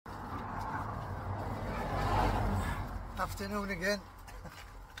Afternoon again.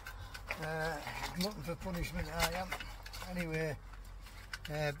 Looking for punishment, I am. Anyway,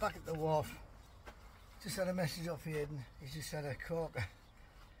 back at the wharf. Just had a message off Aidan. He's just had a corker.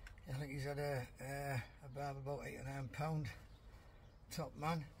 I think he's had a barb about £8 or £9. Top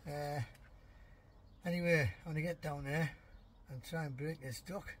man. Anyway, I'm gonna get down there and try and break this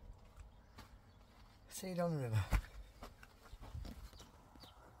duck. See you down the river.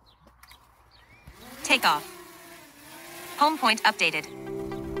 Take off. Home point updated.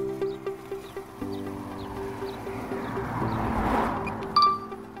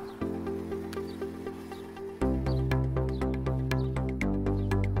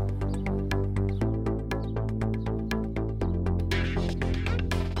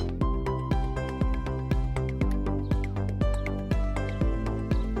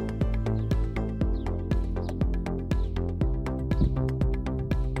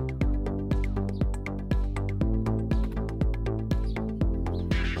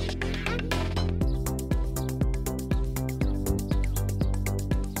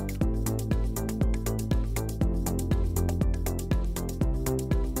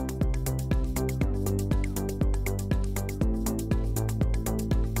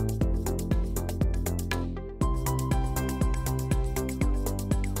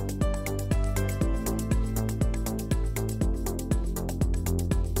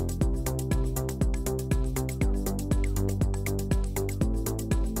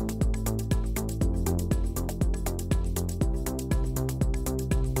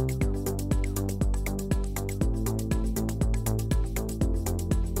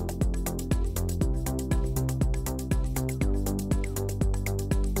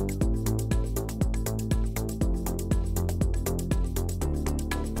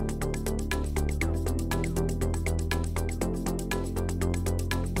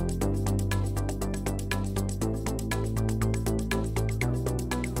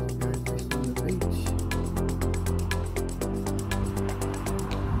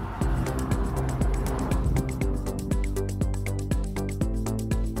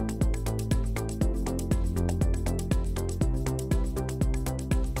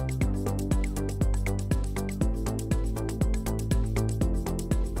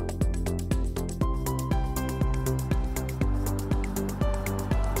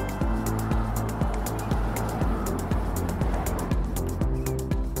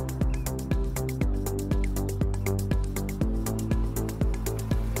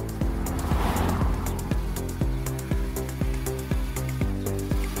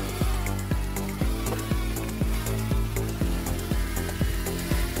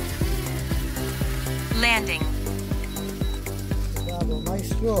 Landing. Barbel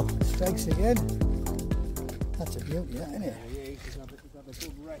Maestro strikes again. That's a beauty, that, isn't it? Yeah, he's had a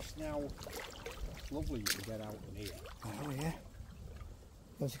good rest now. It's lovely to get out in here. Oh yeah.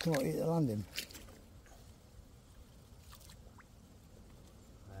 Does he come out here to landing?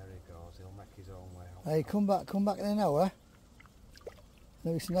 There he goes, he'll make his own way out. Hey, come back in an hour.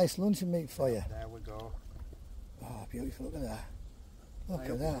 There'll be some nice luncheon meat for you. There we go. Oh, beautiful, look at that. Look I at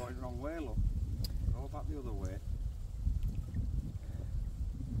hope that. we're going the wrong way, look. Go back the other way.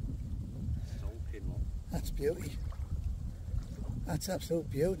 Sulking, look. That's beauty. That's absolute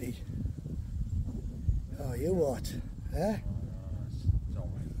beauty. Oh, you what? Eh?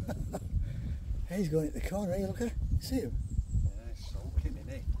 He's going at the corner, eh? Look at it. See him? Yeah, it's sulking, isn't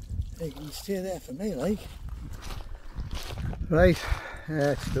it? Hey, you can stay there for me, like. Right,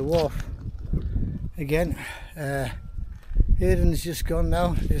 it's the wharf again. Aidan's just gone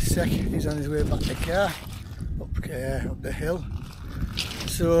now, this sec. He's on his way back to the car, up the hill.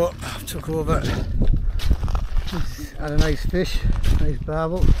 So I took over, had a nice fish, nice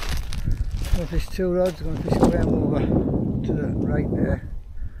barbel. I'm going to fish 2 rods, I'm going to fish them over to the right there,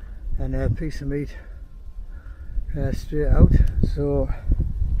 and a piece of meat straight out. So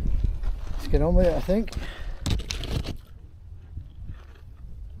let's get on with it, I think.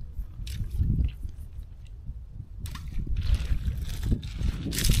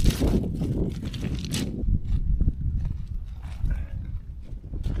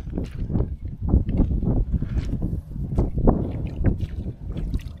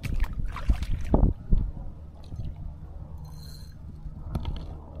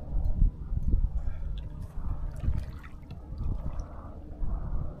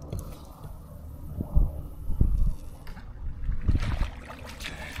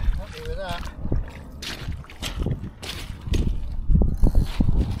 With that.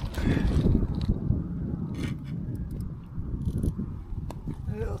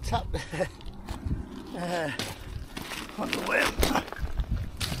 A little tap there on the whip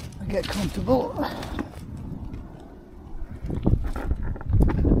and get comfortable.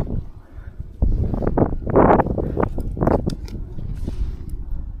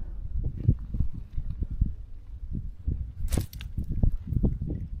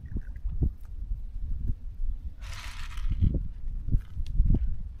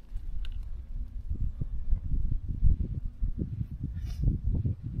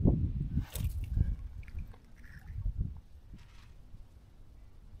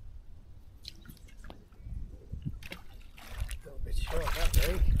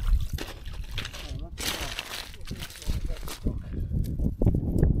 like.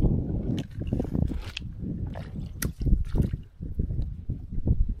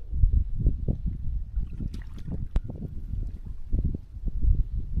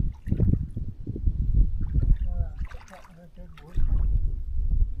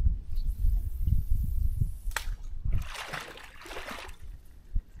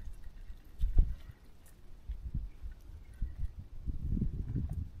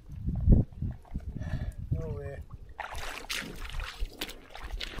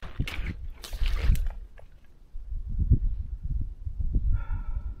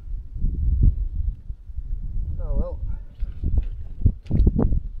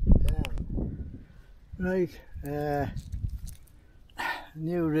 Right,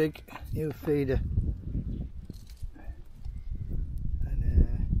 new rig, new feeder,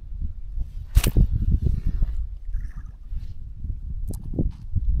 and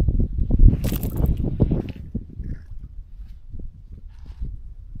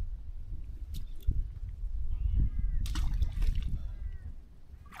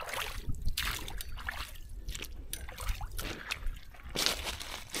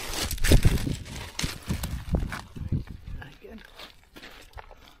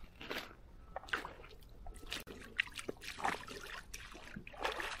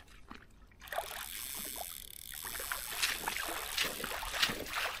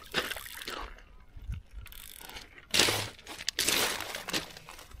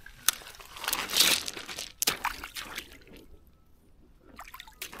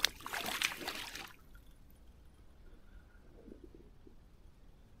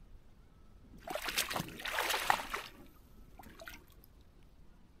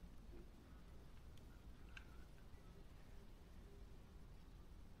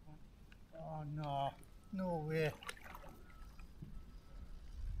oh no, no way.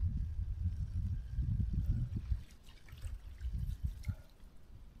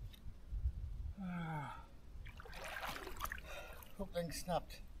 Hook thing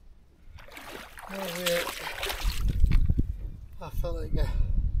snapped. No way. I felt like a,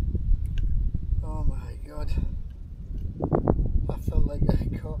 oh my god. I felt like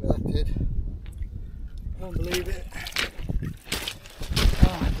a corker, that did. Won't believe it.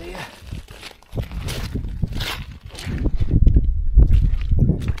 Oh dear.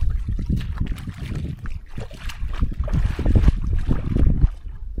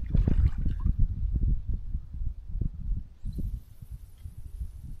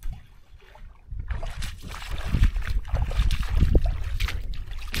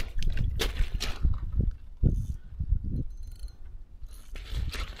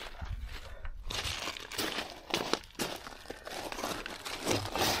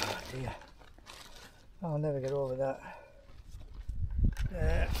 I'll never get over that.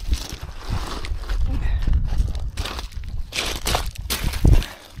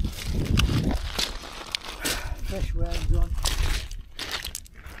 Fresh worms on.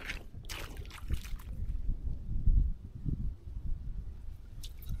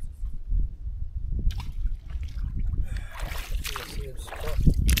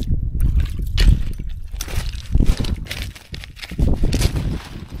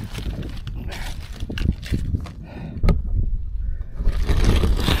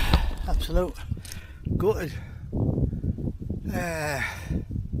 Absolute gutted. I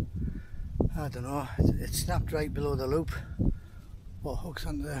don't know, it snapped right below the loop. What hooks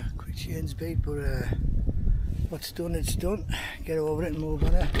onto the quick chains beat, but what's done, it's done. Get over it and move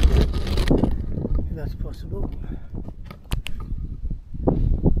on it, if that's possible.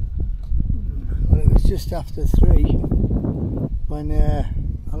 Well, it was just after 3 when I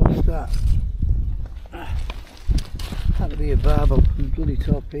lost that. Had to be a barbel, bloody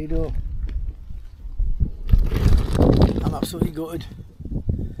torpedo. I'm absolutely gutted,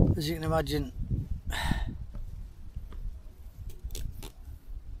 as you can imagine.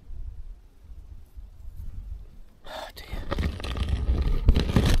 Oh dear.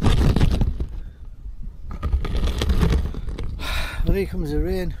 Well, here comes the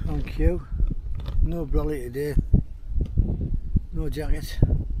rain on cue. No brolly today, no jacket.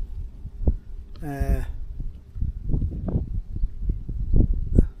 I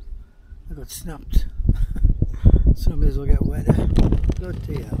got snapped. So I may as well get wetter.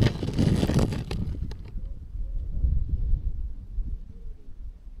 Bloody hell.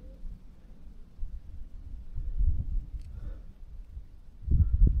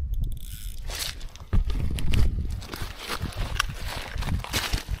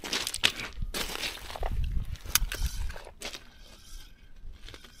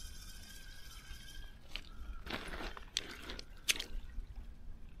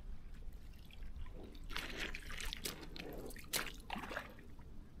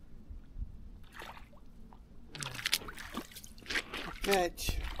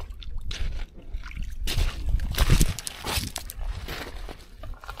 perch.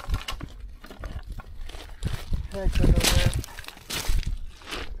 Perch on the way.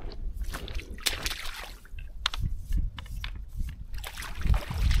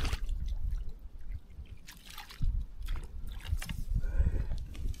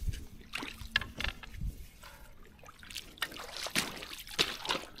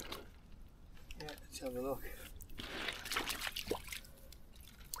 Let's have a look.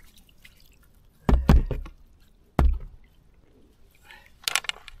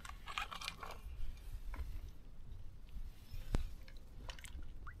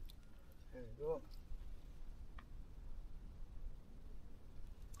 There we go.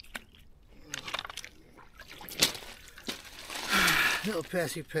 Little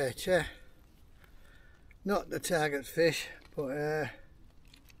Percy perch, not the target fish, but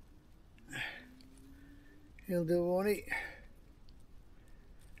he'll do, won't he?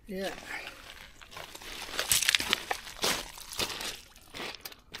 Yeah.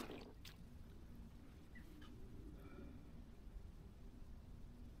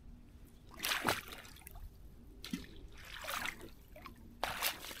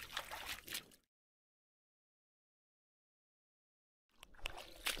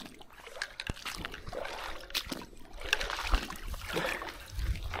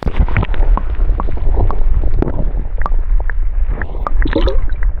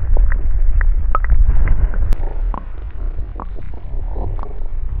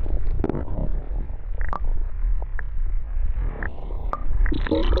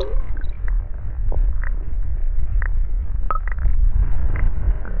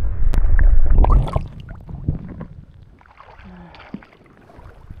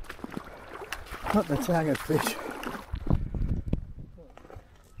 Not the target fish.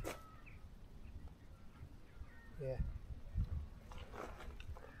 Yeah.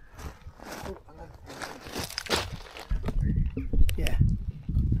 Oh, yeah.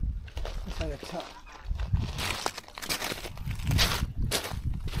 Looks like a top.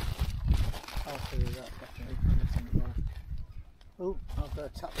 I'll figure that definitely. Oh, I've got a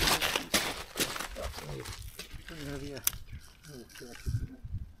top. That's me. Coming over here. Oh, God.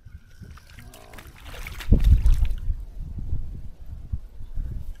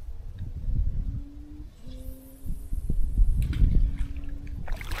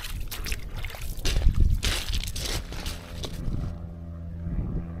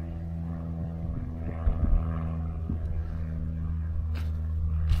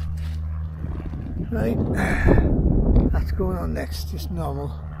 Right, that's going on next, just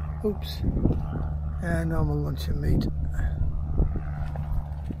normal, oops, normal luncheon meat,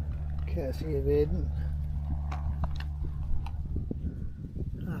 courtesy of Aidan.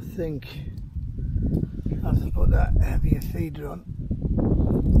 I think I have to put that heavier feeder on.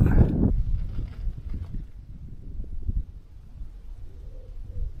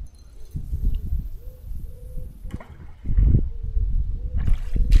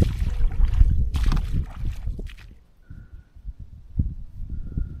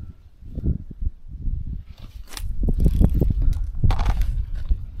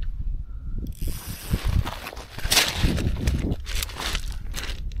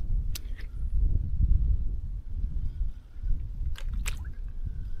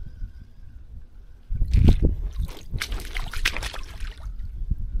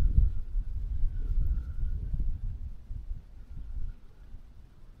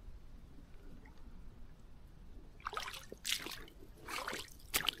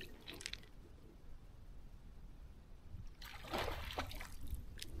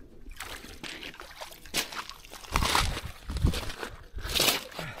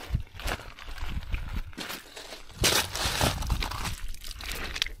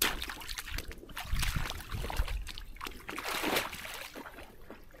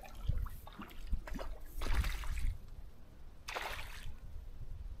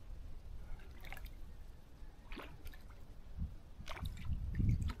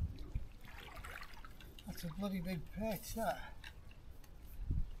 That's a bloody big perch, that.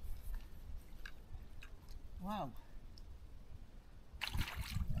 Wow.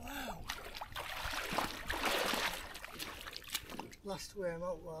 Wow. Last weigh him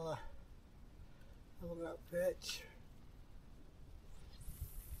out while I look at that perch.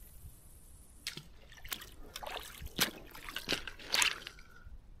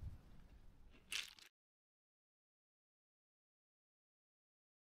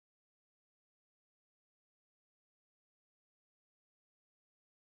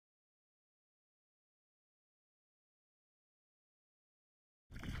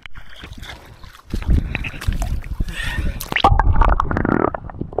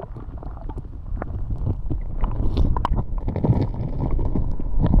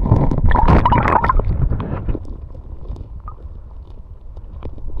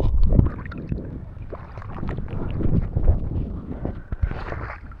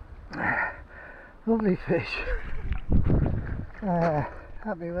 Lovely fish.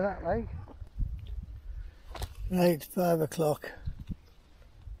 Happy with that, like. Right, 5 o'clock.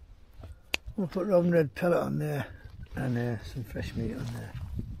 We'll put robin red pellet on there and some fresh meat on there.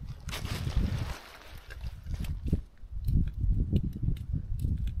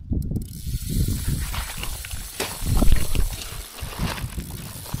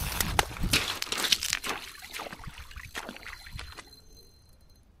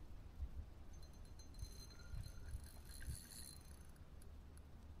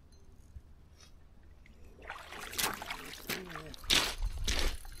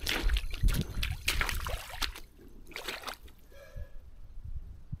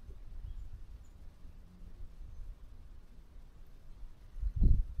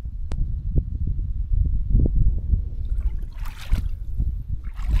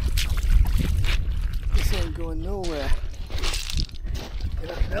 Going nowhere. If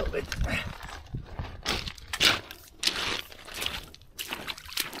I can help it.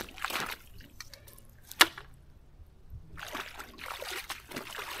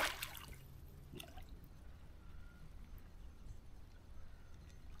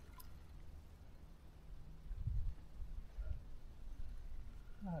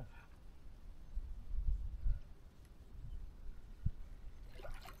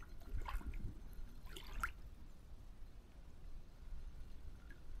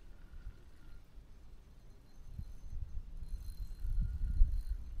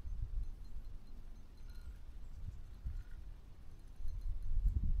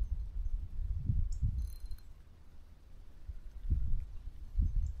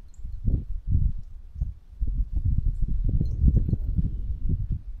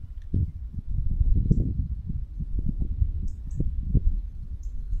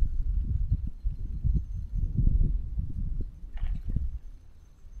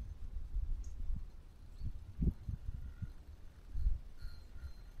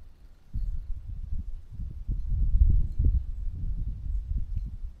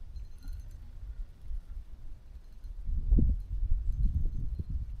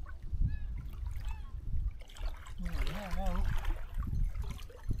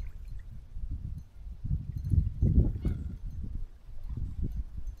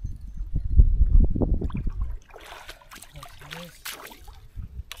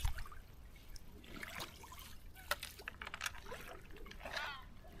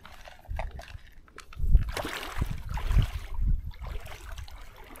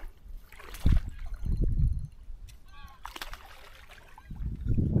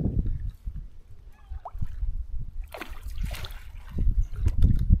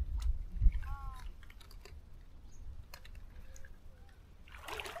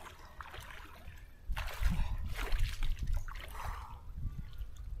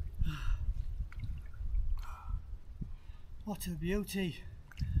 What a beauty.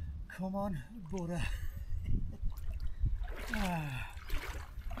 Come on, butter.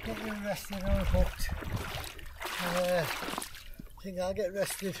 Get me rested and unhooked. I think I'll get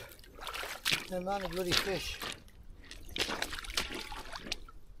rested. Then man, a bloody fish.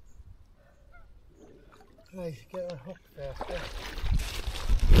 Right, get unhooked first.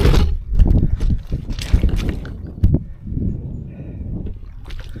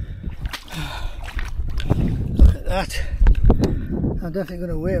 Look at that. I'm definitely going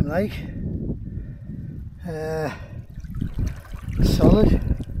to weigh him, like. Solid.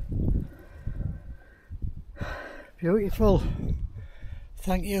 Beautiful.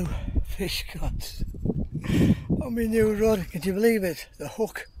 Thank you, fish gods. On my new rod, can you believe it? The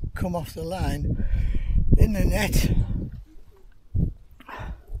hook come off the line in the net.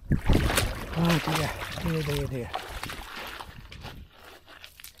 Oh dear, dear, dear, dear.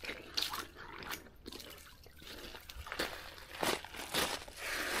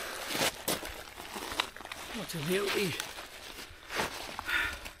 What a beauty.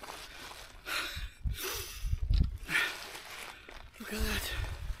 Look at that.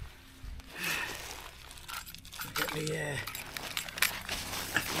 Get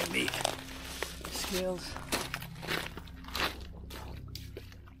me scales.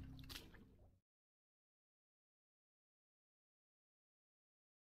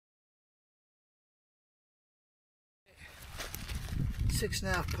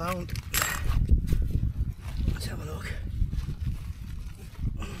 £6.5. Let's have a look.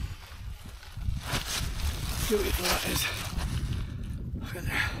 Beautiful that is. Look at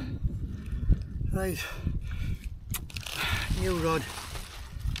that. Right. New rod.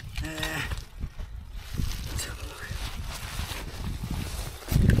 Let's have a look.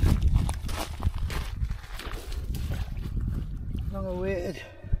 Long awaited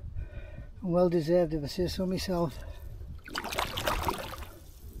well deserved if I say so myself.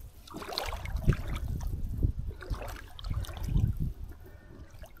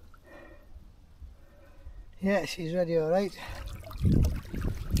 Yeah, she's ready alright.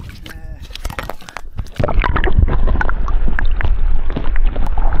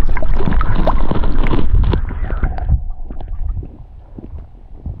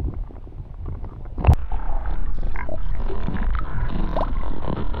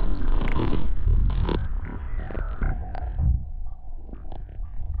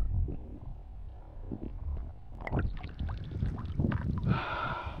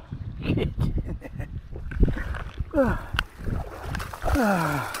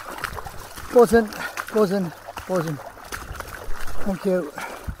 Buzzing. Thank you.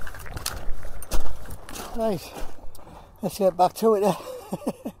 Right, let's get back to it.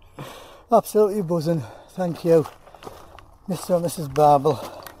 Absolutely buzzing. Thank you, Mr. and Mrs. Barbel.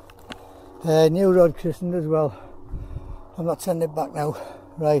 New rod christened as well. I'm not sending it back now.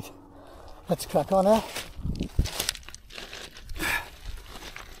 Right, let's crack on, eh?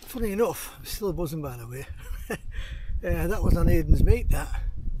 Funny enough, I'm still buzzing by the way. That was on Aiden's meat, that.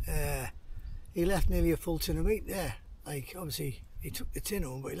 He left nearly a full tin of meat there. Like, obviously, he took the tin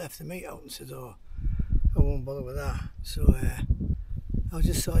home, but he left the meat out and said, oh, I won't bother with that. So, I was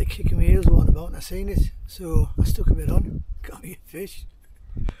just sort of kicking my heels walking about and I seen it. So, I stuck a bit on, got me a fish.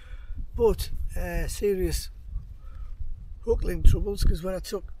 But, serious hook link troubles, because when I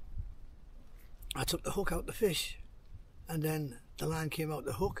took the hook out the fish, and then the line came out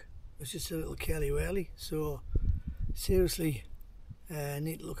the hook. It was just a little curly-whirly. So, seriously, I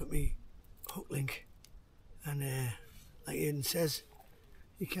need to look at me hook link, and like Aiden says,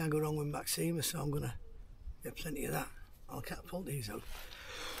 you can't go wrong with Maxima, so I'm gonna get plenty of that. I'll catapult these out.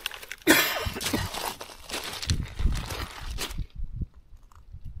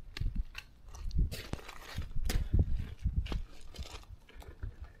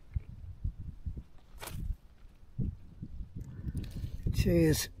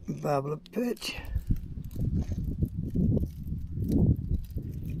 Cheers, Barbel Perch.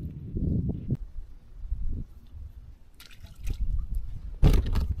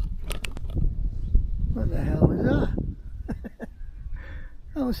 What the hell was that?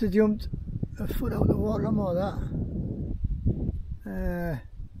 I must have jumped a foot out of the water or more that.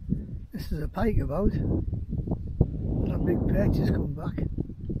 This is a pike about. That big perch has come back.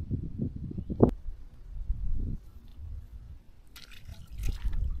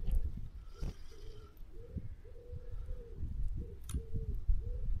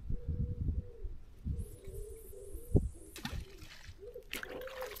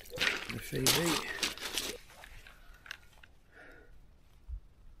 The freebie.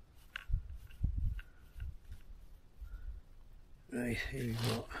 Right, here we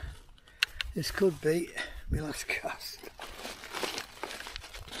go. This could be my last cast.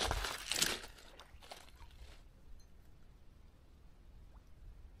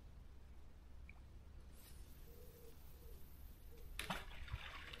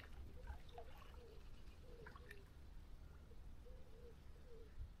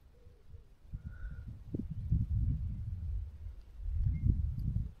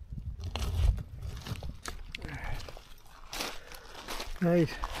 Right,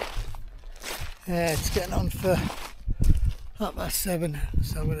 it's getting on for 7:30,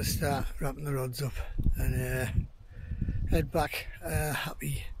 so I'm going to start wrapping the rods up and head back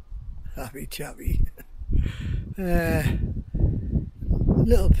happy chappy.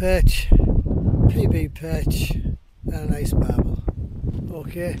 Little perch, PB perch and a nice barbel.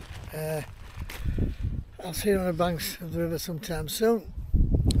 Okay, I'll see you on the banks of the river sometime soon.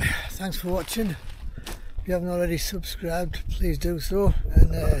 Thanks for watching. If you haven't already subscribed, please do so,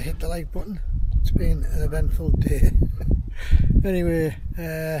 and hit the like button. It's been an eventful day. Anyway,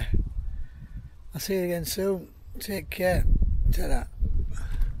 I'll see you again soon. Take care. Ta-da.